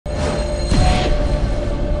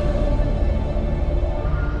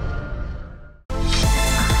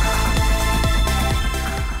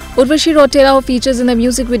Urvashi Rautela, who features in the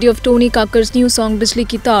music video of Tony Kakkar's new song Bijli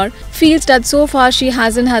ki Taar, feels that so far she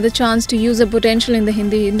hasn't had the chance to use her potential in the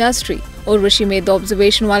Hindi industry. Urvashi made the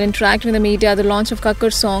observation while interacting with the media at the launch of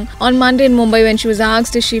Kakkar's song on Monday in Mumbai when she was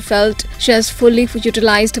asked if she felt she has fully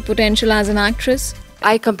utilized her potential as an actress.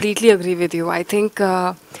 I completely agree with you. I think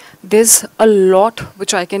there's a lot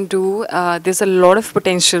which I can do. There's a lot of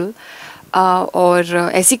potential.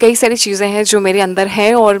 और ऐसी कई सारी चीज़ें हैं जो मेरे अंदर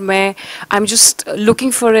हैं और मैं I'm just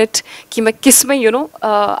looking for it कि मैं किस में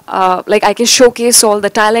like I can showcase all the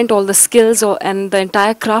talent, all the skills and the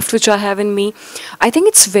entire craft which I have in me. I think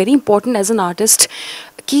it's very important as an artist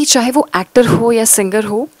कि चाहे वो actor हो या singer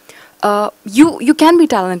हो, you can be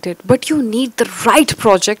talented, but you need the right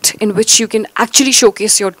project in which you can actually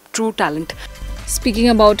showcase your true talent. Speaking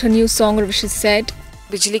about her new song, Urvashi said,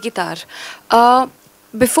 Bijli ki Taar.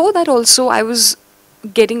 Before that also I was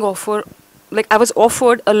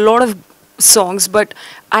offered a lot of songs, but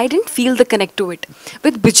I didn't feel the connect to it.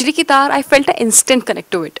 With Bijli ki Taar, I felt an instant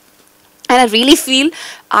connect to it. And I really feel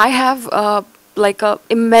I have like a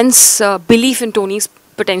immense belief in Tony's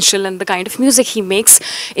potential and the kind of music he makes.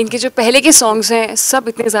 इनके जो पहले के songs हैं सब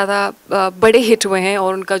इतने ज़्यादा बड़े hit हुए हैं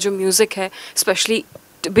और उनका जो music है, especially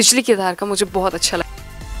बिजली की तार का मुझे बहुत अच्छा लगा.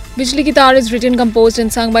 Bijli ki Taar is written, composed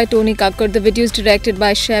and sung by Tony Kakkar. The video is directed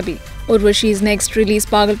by Shabby. Urvashi's next release,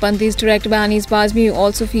 Pagalpanti, is directed by Anis Bazmi, who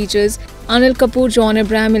also features Anil Kapoor, John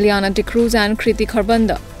Abraham, Ileana D'Cruz and Kriti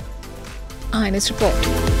Kharbanda. INS Report.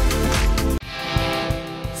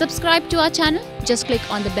 Subscribe to our channel. Just click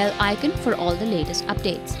on the bell icon for all the latest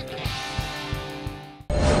updates.